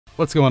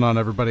What's going on,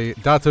 everybody?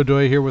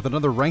 Dotodoya here with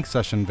another rank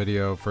session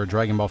video for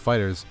Dragonball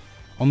FighterZ.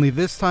 Only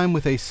this time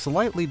with a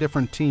slightly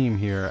different team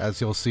here,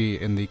 as you'll see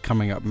in the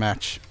coming up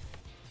match.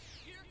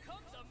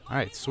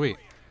 Alright, sweet.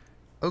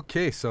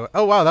 Okay, so...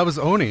 oh wow, that was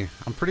Oni.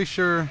 I'm pretty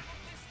sure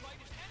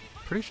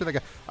that guy...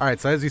 Alright,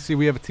 so as you see,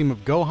 we have a team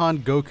of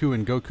Gohan, Goku,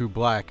 and Goku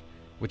Black,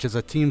 which is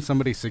a team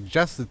somebody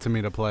suggested to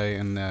me to play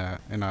in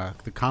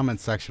the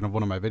comments section of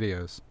one of my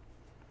videos.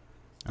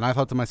 And I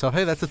thought to myself,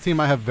 hey, that's a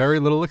team I have very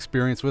little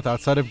experience with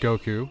outside of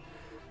Goku.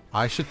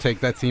 I should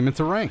take that team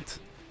into ranked.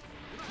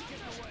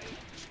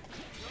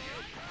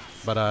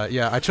 But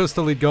yeah, I chose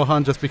to lead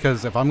Gohan just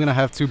because if I'm going to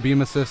have 2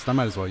 beam assists, I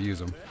might as well use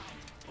them.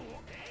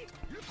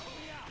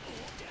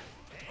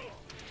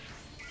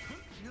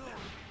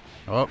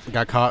 Oh,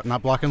 got caught,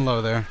 not blocking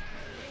low there.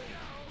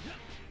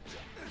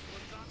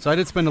 So I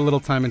did spend a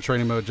little time in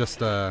training mode just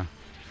getting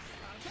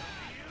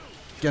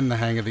the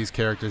hang of these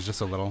characters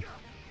just a little.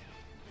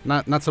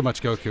 Not so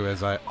much Goku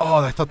as I... oh,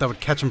 I thought that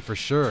would catch him for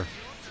sure.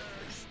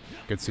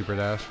 Good super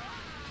dash.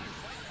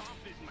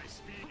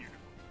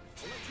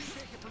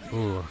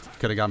 Ooh,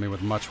 could have got me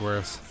with much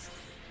worse.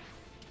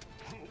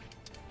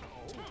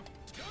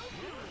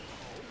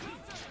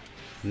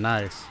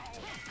 Nice.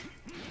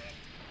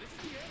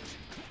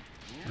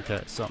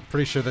 Okay, so I'm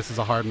pretty sure this is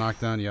a hard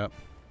knockdown, yep.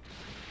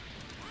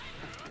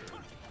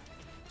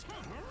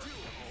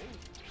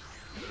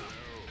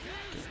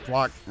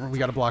 Block. We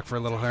got to block for a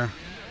little here.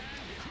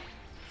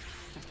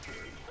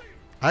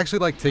 I actually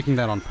like taking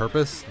that on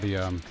purpose.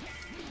 The,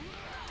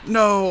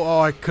 no!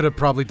 Oh, I could have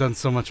probably done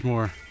so much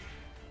more.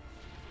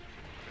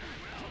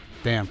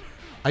 Damn.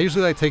 I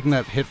usually like taking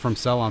that hit from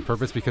Cell on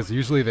purpose because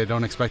usually they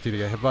don't expect you to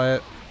get hit by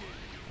it.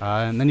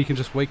 And then you can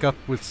just wake up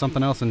with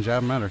something else and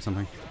jab them out or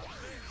something.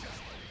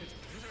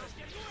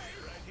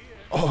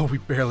 Oh, we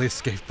barely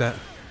escaped that.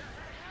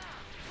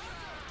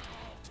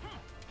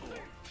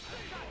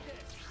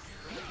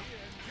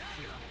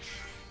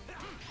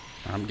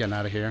 I'm getting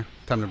out of here.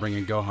 Time to bring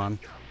in Gohan.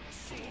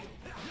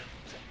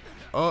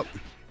 Oh.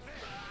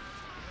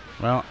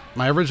 Well,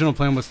 my original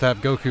plan was to have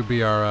Goku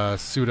be our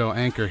pseudo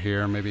anchor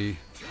here. Maybe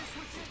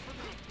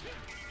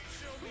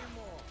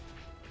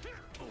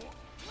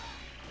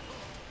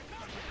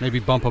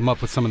bump him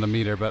up with some of the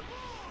meter, but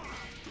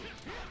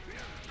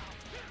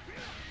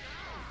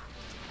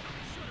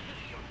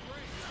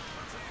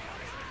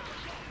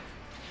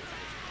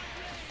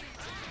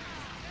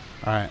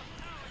alright.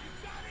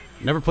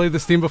 Never played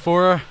this team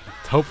before.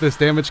 Hope this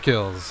damage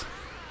kills.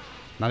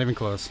 Not even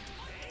close.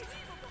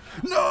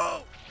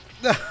 No!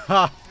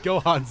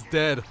 Gohan's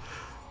dead.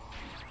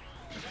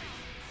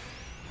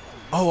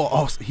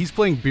 Oh, he's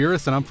playing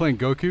Beerus and I'm playing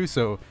Goku,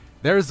 so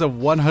there's a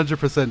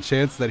 100%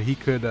 chance that he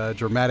could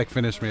dramatic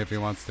finish me if he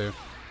wants to.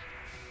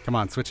 Come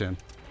on, switch in.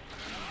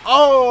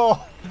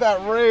 Oh,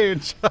 that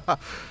range!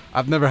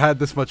 I've never had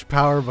this much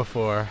power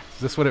before. Is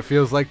this what it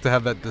feels like to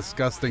have that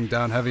disgusting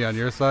down heavy on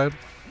your side?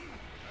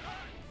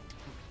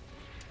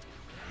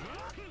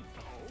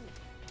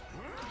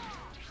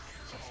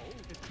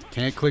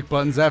 Can't click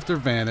buttons after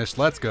vanish.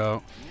 Let's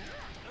go.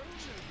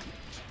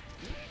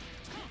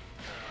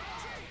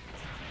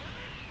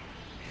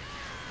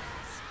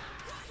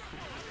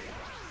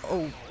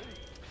 Oh.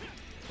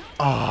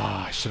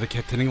 Ah, I should have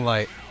kept hitting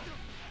light.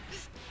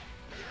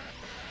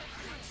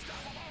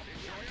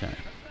 Okay.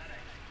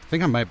 I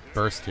think I might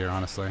burst here,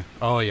 honestly.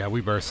 Oh, yeah, we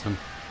burst him.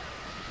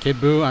 Kid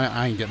Buu,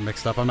 I ain't getting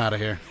mixed up. I'm out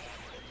of here.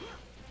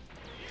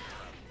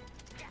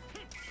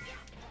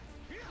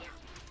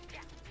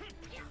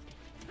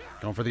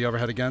 Going for the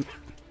overhead again.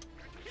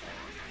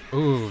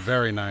 Ooh,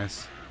 very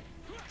nice.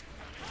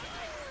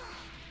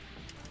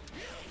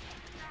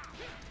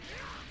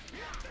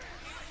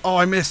 Oh,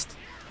 I missed.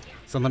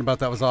 Something about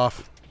that was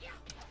off.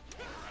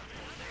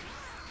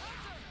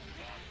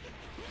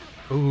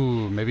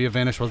 Ooh, maybe a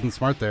vanish wasn't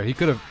smart there. He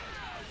could have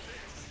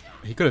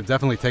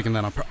definitely taken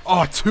that on purpose.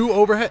 Oh, 2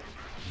 overhead.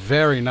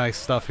 Very nice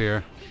stuff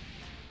here.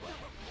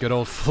 Good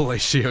old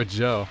Fellatio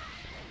Joe.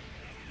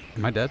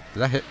 Am I dead? Did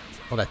that hit?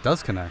 Oh, that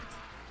does connect.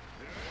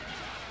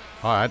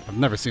 Alright, I've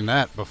never seen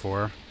that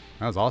before.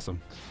 That was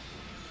awesome.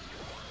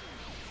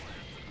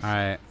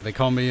 Alright, they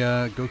call me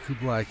Goku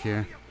Black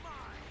here.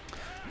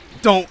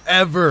 Don't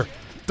ever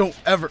don't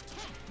ever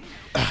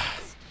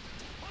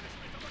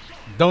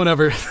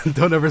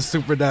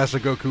super dash a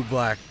Goku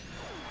Black.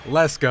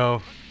 Let's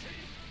go.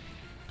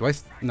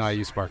 No, I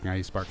use Sparking.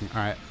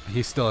 Alright,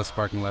 he still has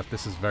Sparking left.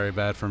 This is very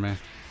bad for me.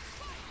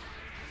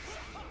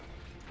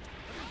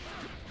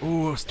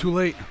 Ooh, it's too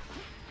late.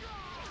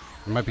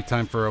 It might be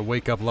time for a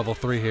wake up level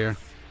 3 here.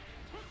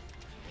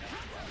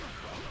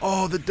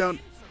 Oh, the down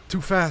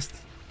too fast.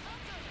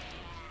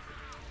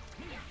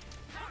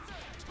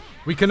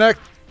 We connect.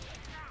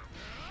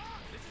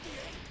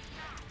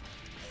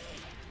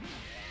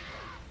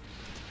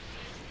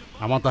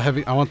 I want the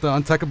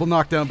untechable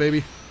knockdown,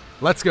 baby.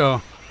 Let's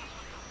go.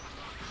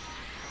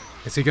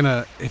 Is he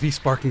gonna, if he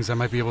Sparkings, I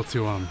might be able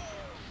to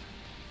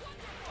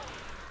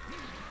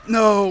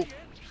No.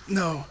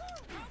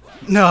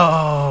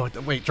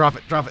 Wait, drop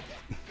it.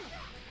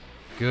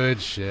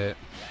 Good shit.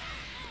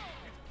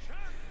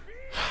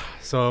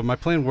 So my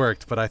plan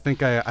worked, but I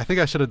think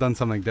I should have done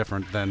something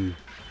different than.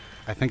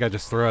 I think I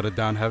just threw out a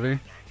down heavy.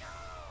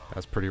 That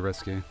was pretty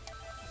risky.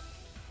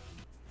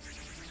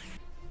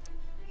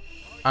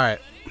 All right,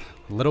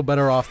 a little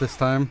better off this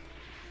time.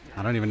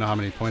 I don't even know how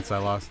many points I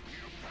lost.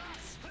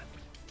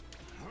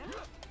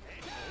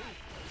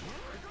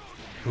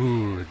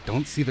 Ooh,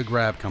 don't see the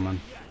grab coming.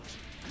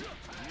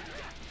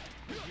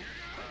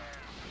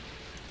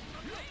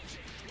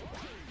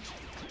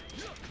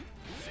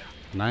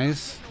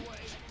 Nice.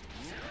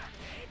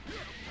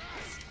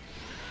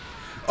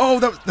 Oh,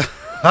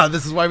 that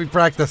this is why we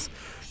practice.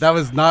 That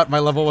was not my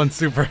level 1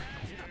 super.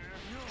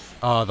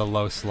 Oh, the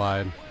low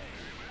slide.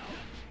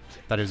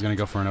 Thought he was going to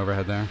go for an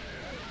overhead there.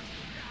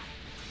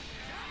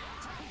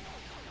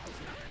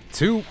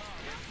 Two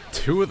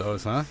of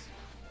those, huh?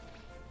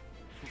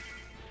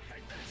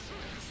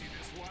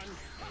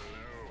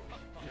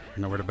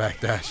 Nowhere to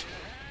backdash.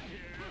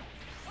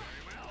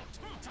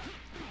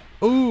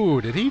 Ooh,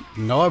 did he?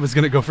 No, I was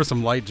going to go for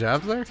some light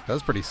jabs there. That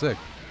was pretty sick.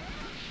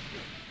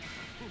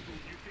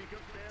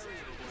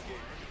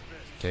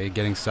 Okay,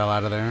 getting Cell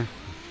out of there.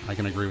 I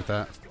can agree with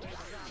that.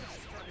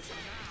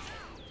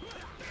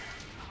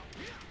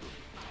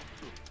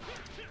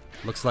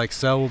 Looks like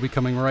Cell will be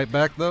coming right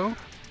back, though.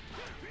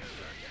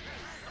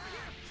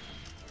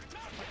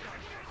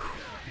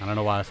 I don't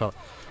know why I felt...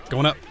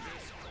 Going up.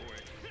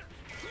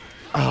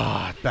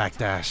 Ah,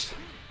 backdash.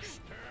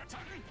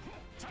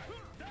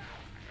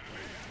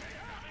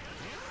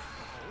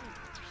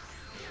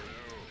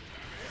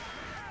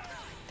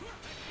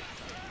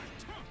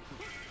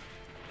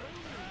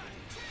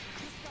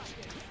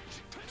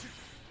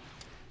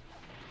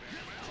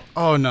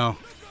 Oh no.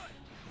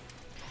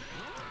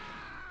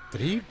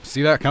 Did he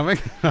see that coming?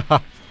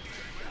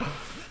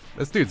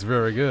 This dude's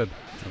very good.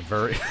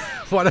 Very.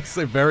 Why did I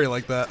say very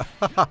like that?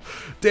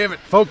 Damn it,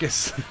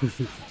 focus.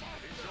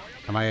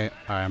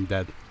 I'm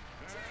dead.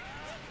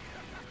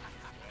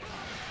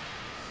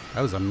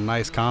 That was a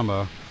nice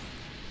combo.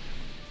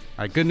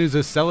 Alright, good news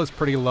is Cell is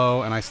pretty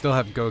low, and I still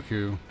have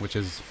Goku, which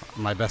is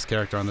my best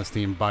character on this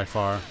team by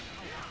far.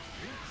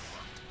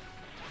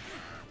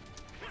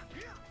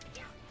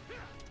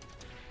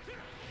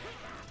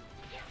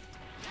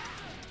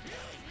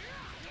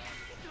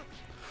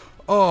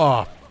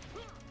 Oh!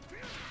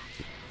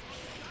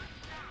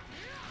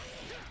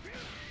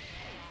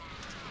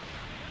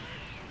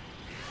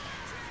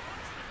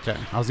 Okay,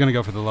 I was gonna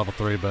go for the level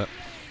 3, but...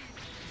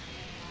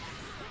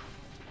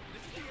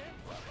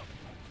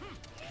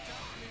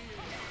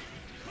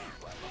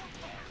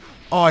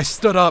 Oh, I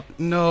stood up!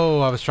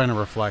 No, I was trying to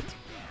reflect.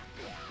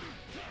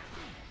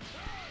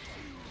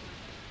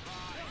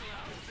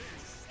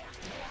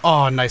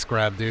 Oh, nice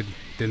grab, dude.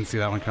 Didn't see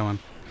that one coming.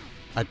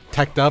 I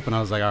teched up, and I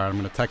was like, alright, I'm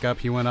gonna tech up.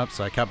 He went up,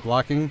 so I kept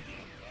blocking.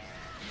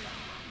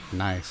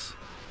 Nice.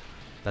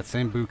 That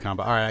same Boo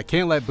combo. Alright, I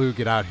can't let Boo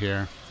get out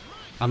here.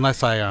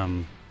 Unless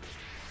I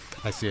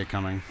see it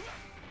coming.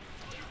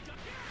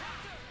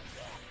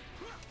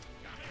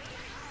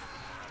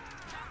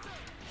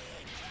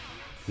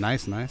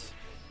 Nice, nice.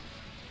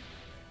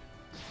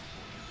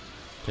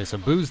 Okay, so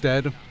Boo's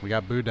dead. We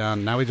got Boo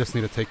down. Now we just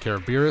need to take care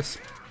of Beerus.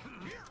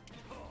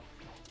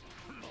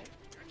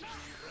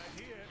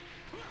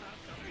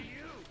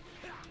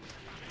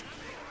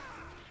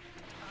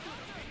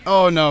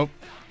 Oh, no.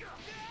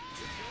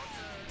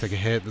 Took a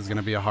hit. This is going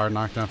to be a hard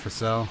knockdown for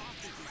Cell.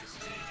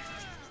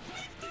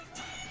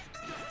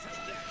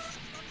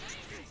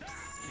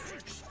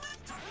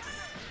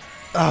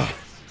 Ugh.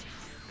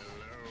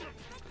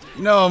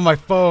 No, my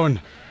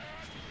phone.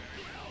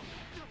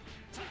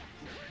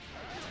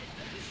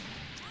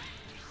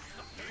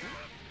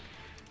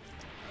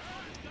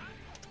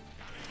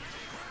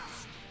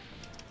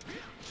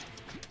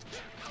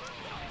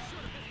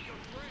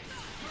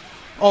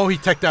 Oh, he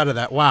teched out of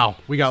that. Wow,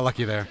 we got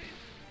lucky there.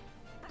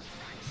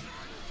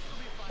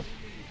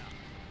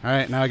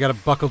 Alright, now I gotta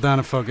buckle down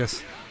and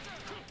focus.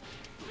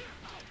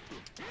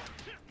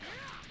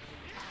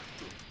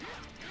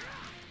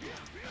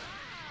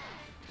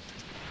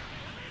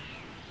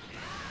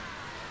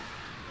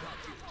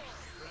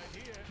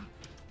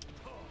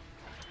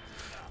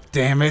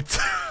 Damn it.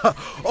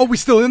 Oh, we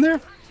still in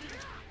there?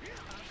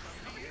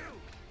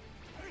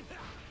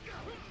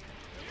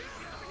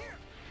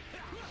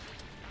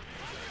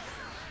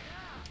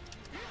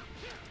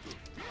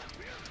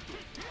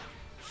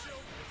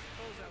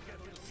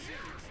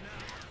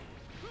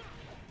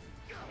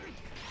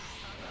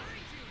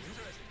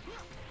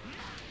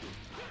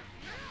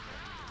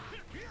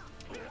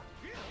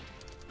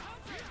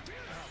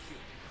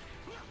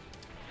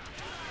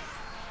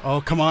 Oh,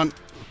 come on.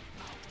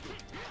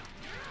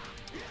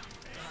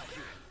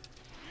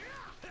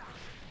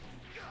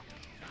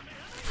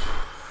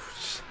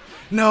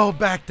 No,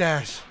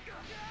 backdash.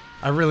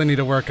 I really need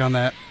to work on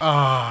that.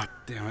 Ah, oh,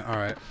 damn it. All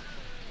right.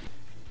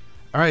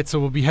 All right, so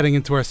we'll be heading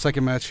into our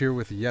second match here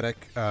with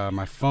Yedek.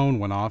 My phone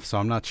went off, so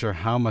I'm not sure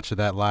how much of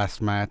that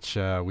last match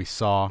we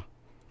saw,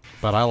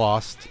 but I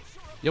lost.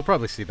 You'll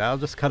probably see that. I'll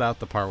just cut out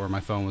the part where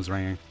my phone was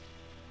ringing.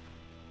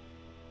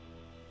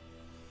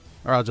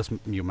 Or I'll just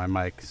mute my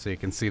mic so you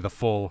can see the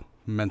full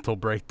Mental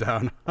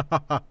breakdown.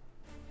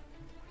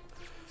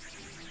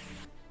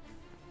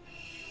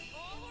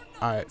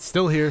 Alright,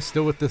 still here,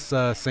 still with this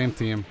same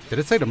team. Did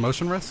it say the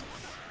motion risk?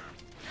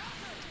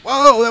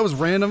 Whoa, that was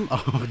random.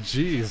 Oh,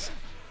 jeez.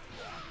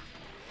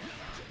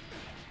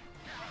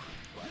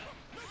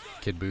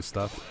 Kid boost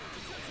stuff.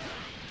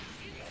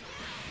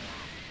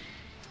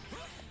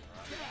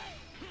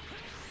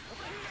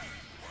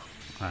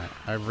 Alright,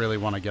 I really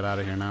want to get out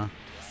of here now.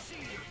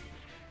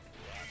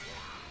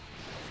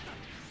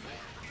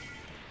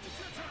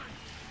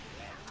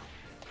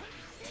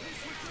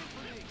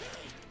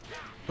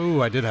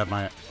 Ooh, I did have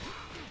my...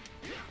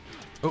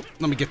 Oh,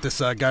 let me get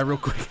this guy real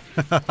quick.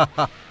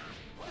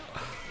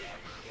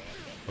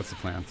 What's the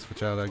plan?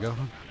 Switch out of that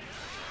gohan?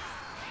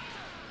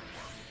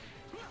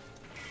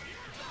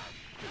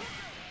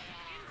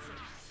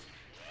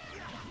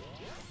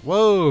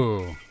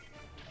 Whoa!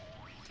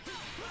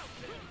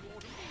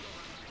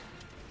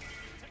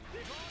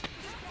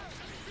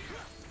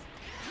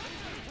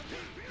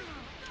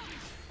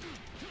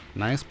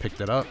 Nice,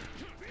 picked it up.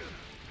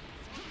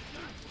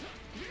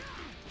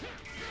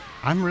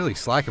 I'm really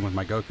slacking with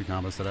my Goku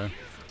combos today.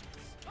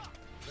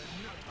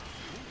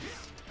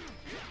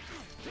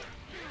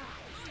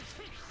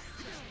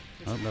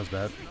 Oh, that was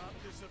bad.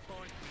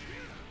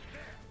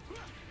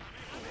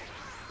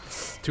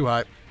 Too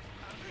high.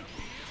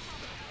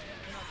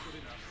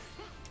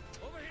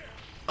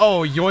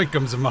 Oh,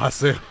 yoink'em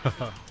Zamasu.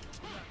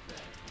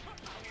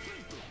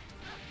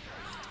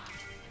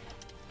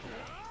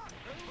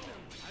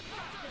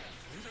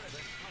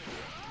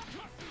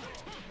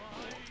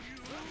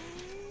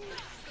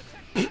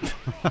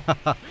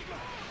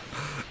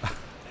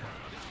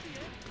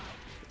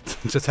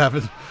 Just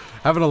having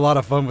a lot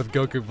of fun with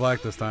Goku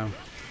Black this time.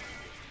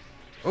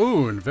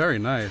 Ooh, and very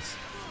nice.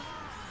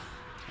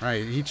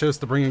 Alright, he chose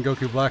to bring in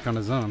Goku Black on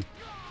his own.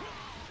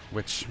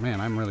 Which,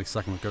 man, I'm really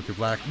sucking with Goku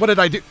Black. What did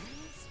I do?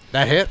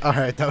 That hit?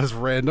 Alright, that was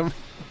random.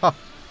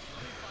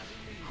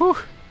 Whew.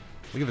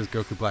 Look at this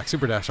Goku Black.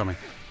 Super dash on me.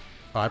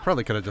 Oh, I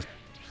probably could have just...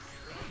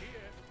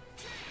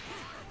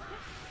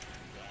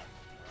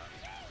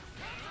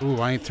 Ooh,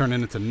 I ain't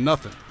turning into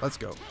nothing. Let's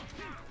go.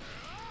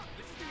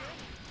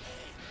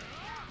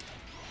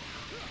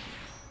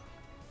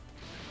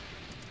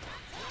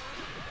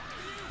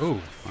 Ooh,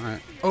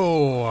 alright.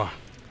 Oh!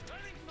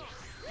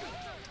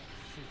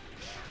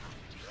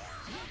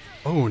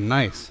 Oh,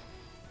 nice.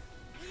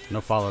 No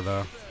follow,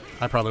 though.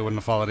 I probably wouldn't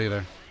have followed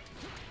either.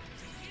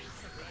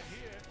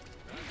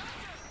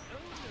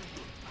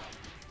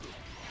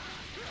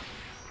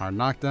 Hard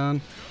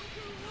knockdown.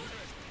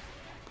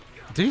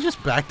 Did he just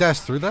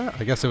backdash through that?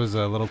 I guess it was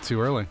a little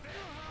too early.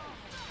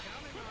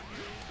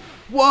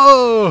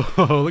 Whoa!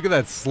 Look at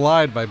that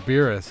slide by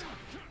Beerus.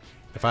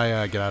 If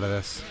I get out of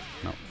this.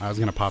 No, I was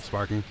going to pop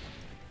Sparking.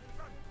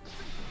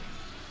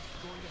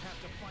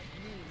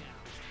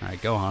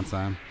 Alright, Gohan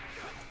time.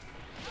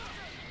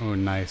 Oh,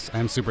 nice. I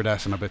am super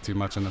dashing a bit too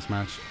much in this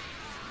match.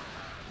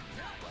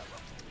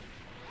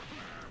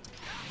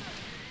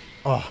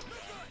 Oh.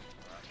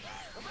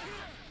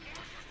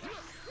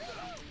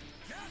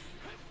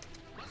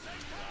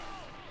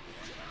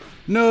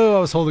 No, I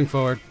was holding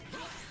forward.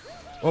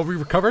 Oh, we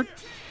recovered?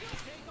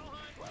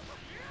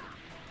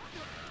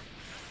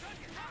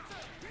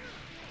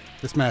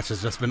 This match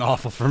has just been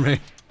awful for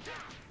me.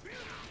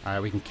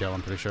 Alright, we can kill,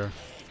 I'm pretty sure.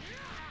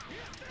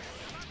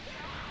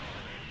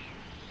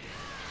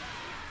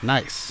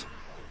 Nice.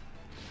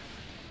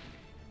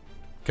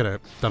 Could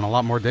have done a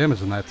lot more damage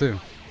than that, too.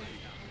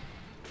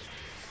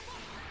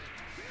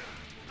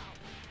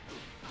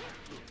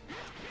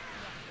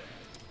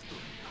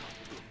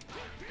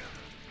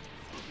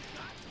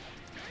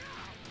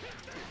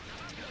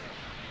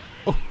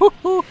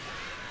 Oh,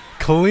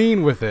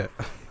 clean with it.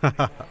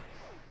 That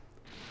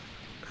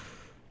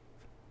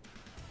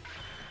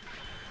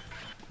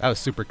was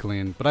super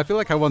clean, but I feel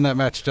like I won that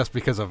match just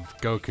because of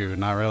Goku,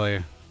 not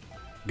really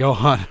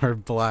Gohan or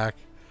Black.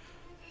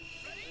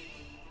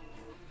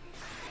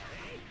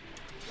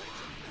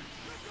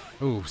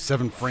 Ooh,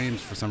 7 frames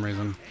for some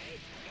reason.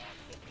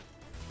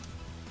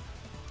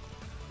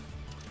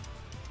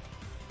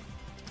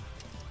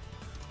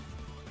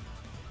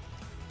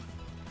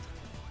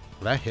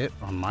 Did that hit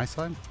on my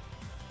side?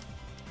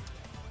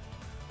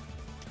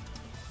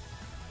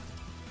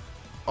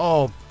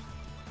 Oh.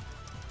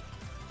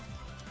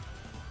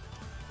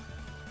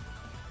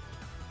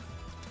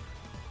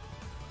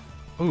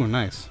 Ooh,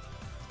 nice.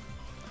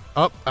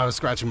 Oh, I was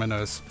scratching my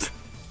nose.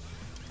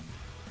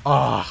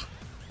 Ah.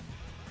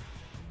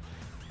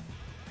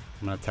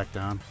 I'm gonna tech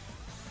down.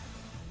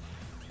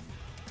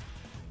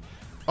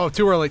 Oh,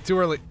 too early, too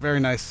early. Very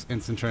nice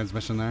instant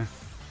transmission there.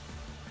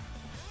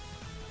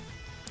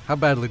 How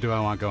badly do I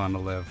want Gohan to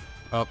live?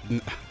 Oh,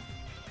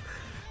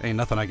 ain't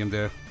nothing I can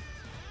do.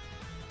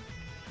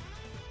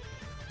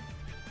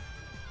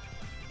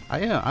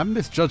 I'm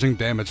misjudging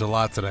damage a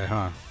lot today,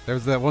 huh?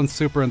 There's that one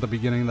super in the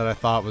beginning that I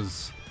thought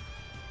was...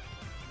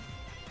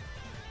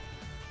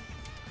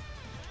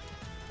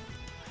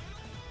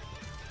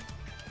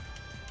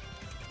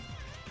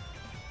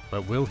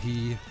 But will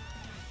he...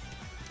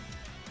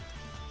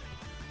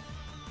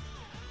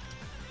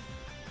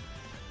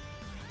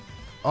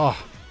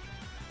 Oh.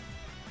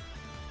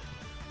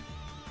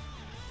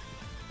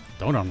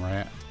 Don't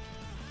unwrap.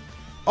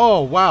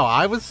 Oh, wow.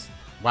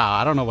 Wow,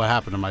 I don't know what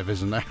happened to my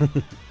vision there.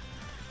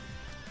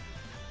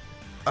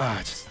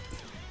 Just...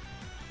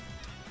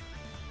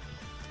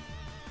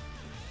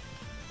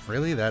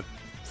 Really? That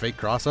fake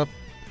cross-up?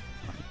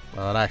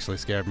 Well, it actually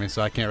scared me,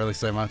 so I can't really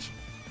say much.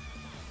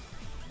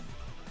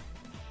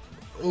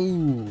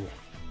 Ooh.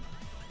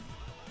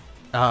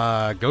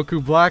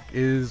 Goku Black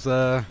is,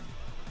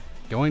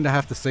 going to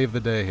have to save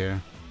the day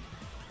here.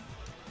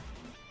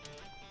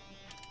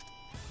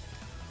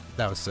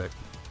 That was sick.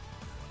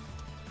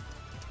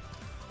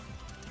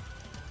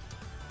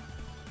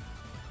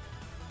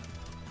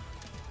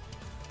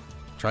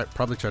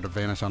 Probably try to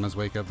vanish on his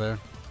wake up there.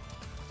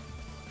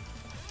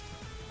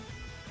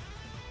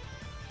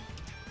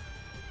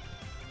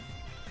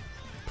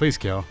 Please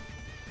kill.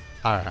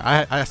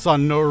 Alright, I saw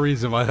no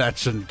reason why that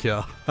shouldn't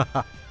kill.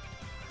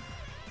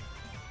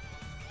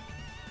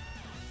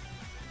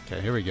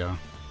 Okay, here we go.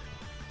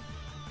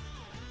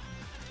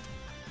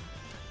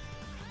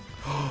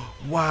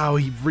 Wow,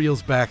 he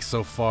reels back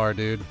so far,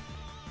 dude.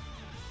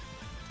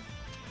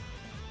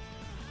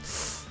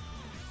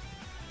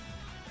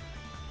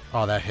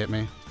 Oh, that hit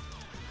me.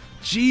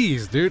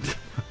 Jeez, dude.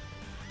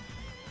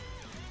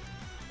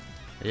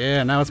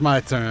 Yeah, now it's my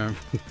turn.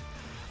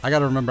 I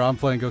gotta remember I'm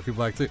playing Goku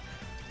Black too.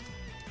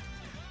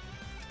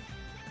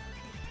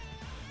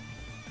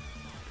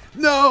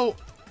 No!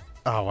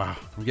 Oh, wow.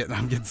 I'm getting...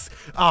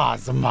 Ah,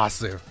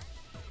 Zamasu.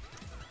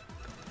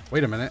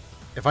 Wait a minute.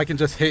 If I can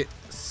just hit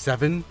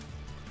seven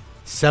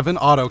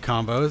auto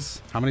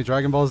combos. How many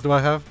Dragon Balls do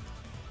I have?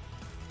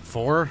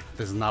 4?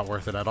 This is not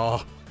worth it at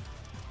all.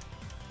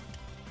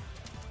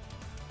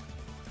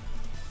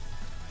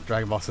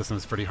 Dragon Ball system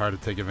is pretty hard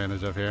to take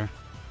advantage of here.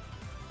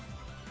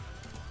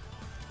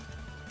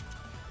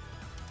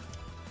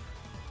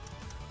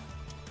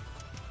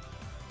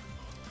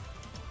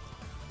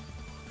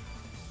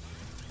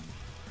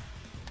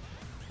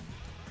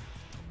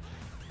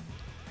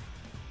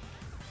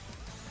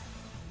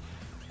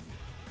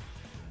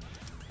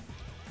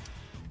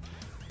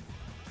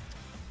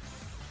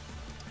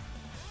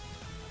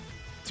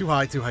 Too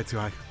high, too high, too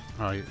high.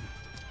 Alright.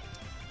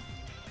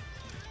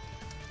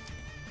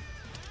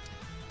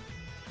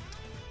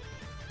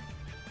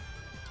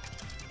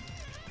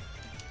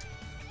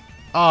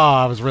 Oh,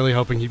 I was really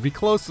hoping he'd be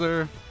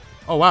closer.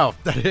 Oh, wow.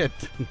 That hit.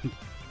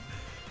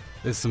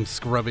 There's some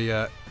scrubby...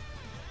 Alright.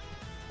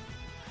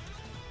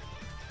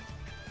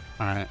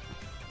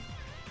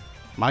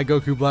 My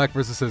Goku Black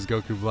versus his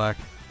Goku Black.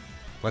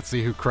 Let's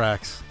see who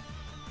cracks.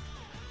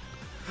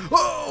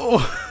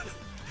 Oh!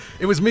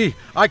 It was me.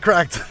 I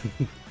cracked.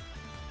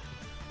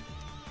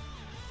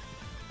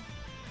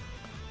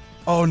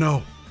 Oh,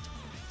 no.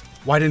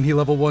 Why didn't he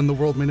level 1? The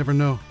world may never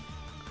know.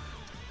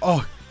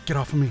 Oh, get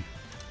off of me.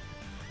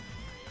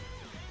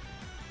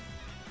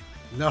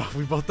 No,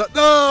 we both thought.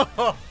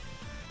 No!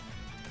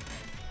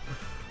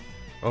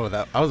 Oh,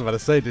 that I was about to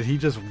say, did he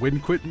just win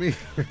quit me?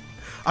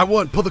 I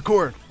won. Pull the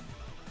cord.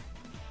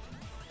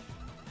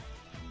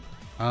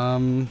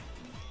 Oh,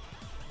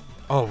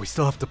 we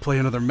still have to play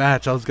another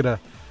match. I was gonna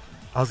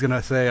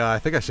say I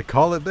think I should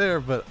call it there,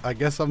 but I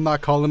guess I'm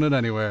not calling it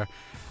anywhere.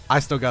 I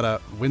still gotta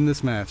win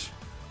this match.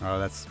 Oh,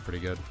 that's pretty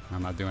good.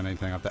 I'm not doing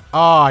anything off that. Oh,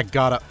 I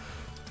gotta.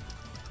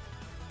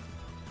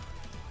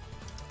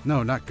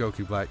 No, not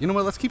Goku Black. You know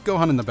what? Let's keep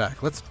Gohan in the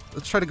back. Let's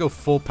try to go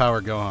full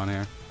power Gohan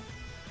here.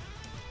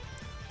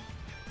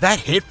 That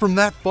hit from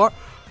that far?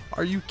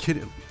 Are you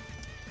kidding?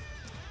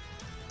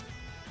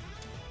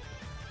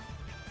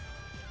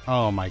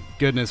 Oh my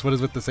goodness, what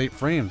is with this 8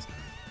 frames?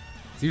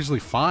 It's usually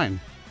fine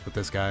with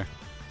this guy.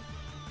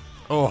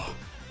 Oh.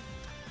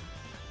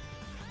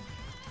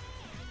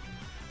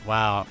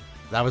 Wow,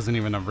 that wasn't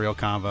even a real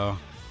combo.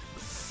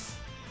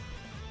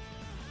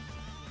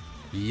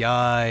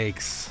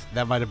 Yikes.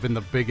 That might have been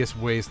the biggest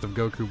waste of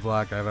Goku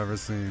Black I've ever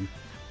seen.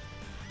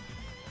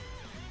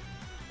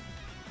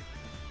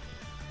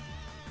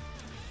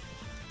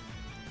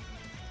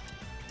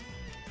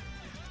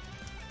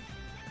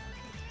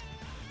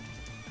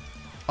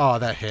 Oh,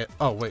 that hit.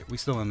 Oh, wait, we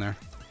still in there.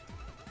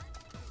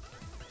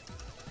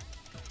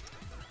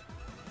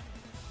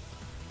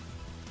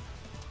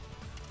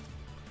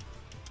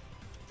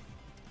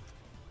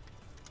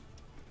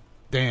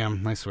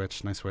 Damn, nice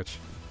switch, nice switch.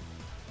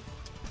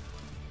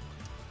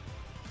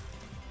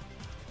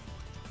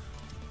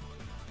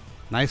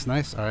 Nice,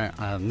 nice. Alright,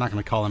 I'm not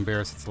going to call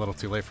embarrassed. It's a little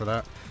too late for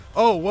that.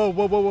 Oh, whoa,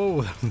 whoa, whoa,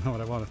 whoa. That's not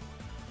what I wanted.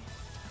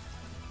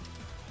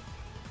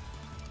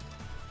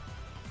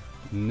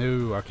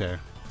 No, okay.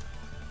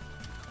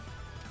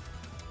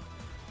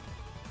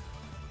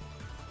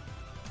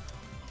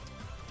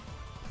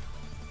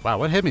 Wow,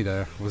 what hit me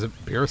there? Was it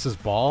Beerus's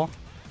ball?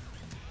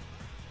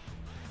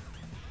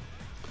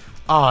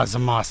 Ah,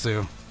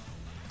 Zamasu.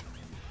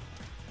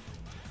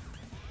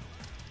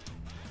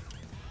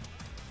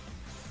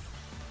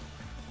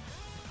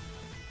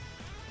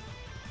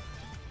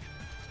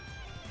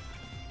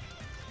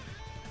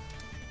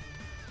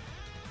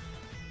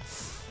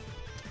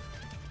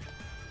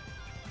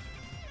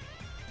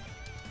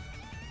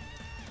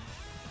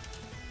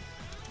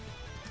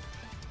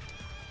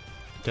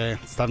 Okay,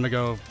 it's time to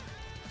go.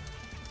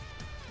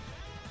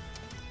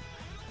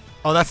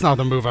 Oh, that's not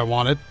the move I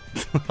wanted.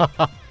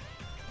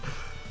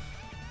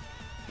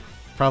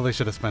 Probably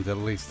should have spent at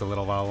least a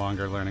little while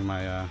longer learning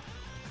my,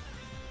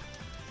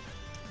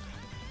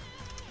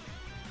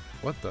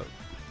 What the?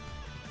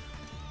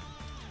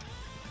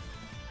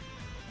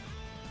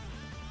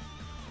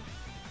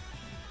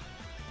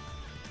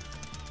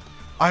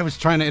 I was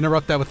trying to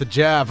interrupt that with the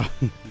jab.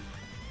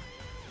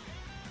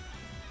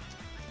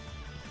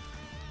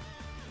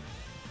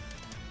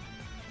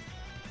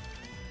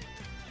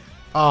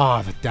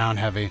 Oh, the down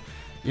heavy.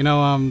 You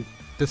know,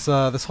 this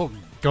whole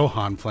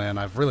Gohan plan,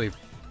 I've really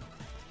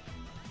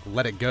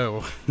let it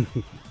go.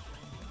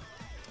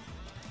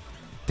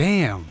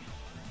 Damn.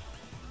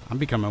 I'm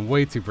becoming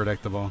way too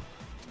predictable.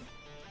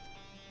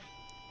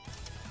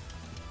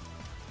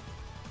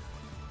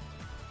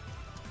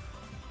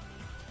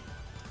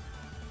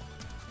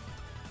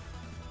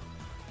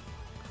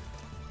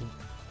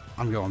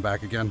 I'm going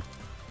back again.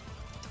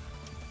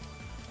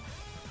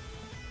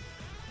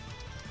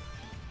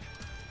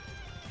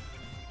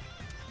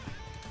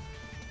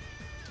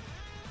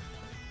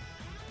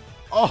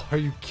 Oh, are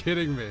you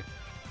kidding me?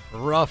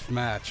 Rough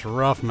match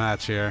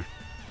here.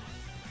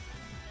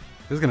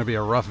 This is going to be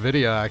a rough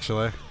video,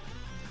 actually.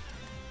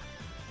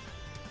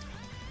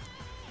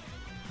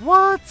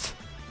 What?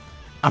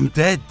 I'm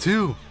dead,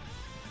 too.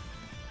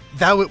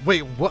 That would...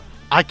 Wait, what?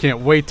 I can't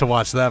wait to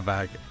watch that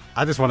back.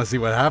 I just want to see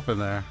what happened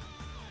there.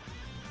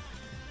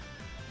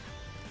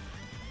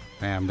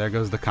 Damn, there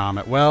goes the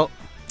comment. Well,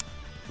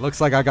 looks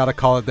like I got to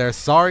call it there.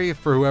 Sorry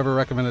for whoever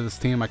recommended this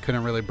team. I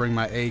couldn't really bring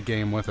my A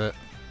game with it.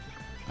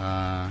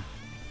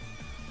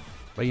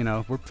 But, you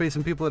know, we're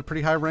facing people at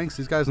pretty high ranks.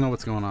 These guys know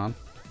what's going on.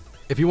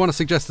 If you want to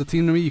suggest a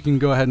team to me, you can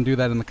go ahead and do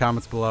that in the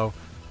comments below.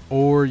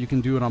 Or you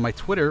can do it on my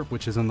Twitter,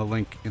 which is in the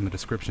link in the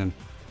description.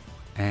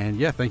 And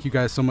yeah, thank you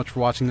guys so much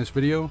for watching this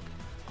video.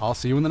 I'll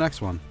see you in the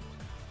next one.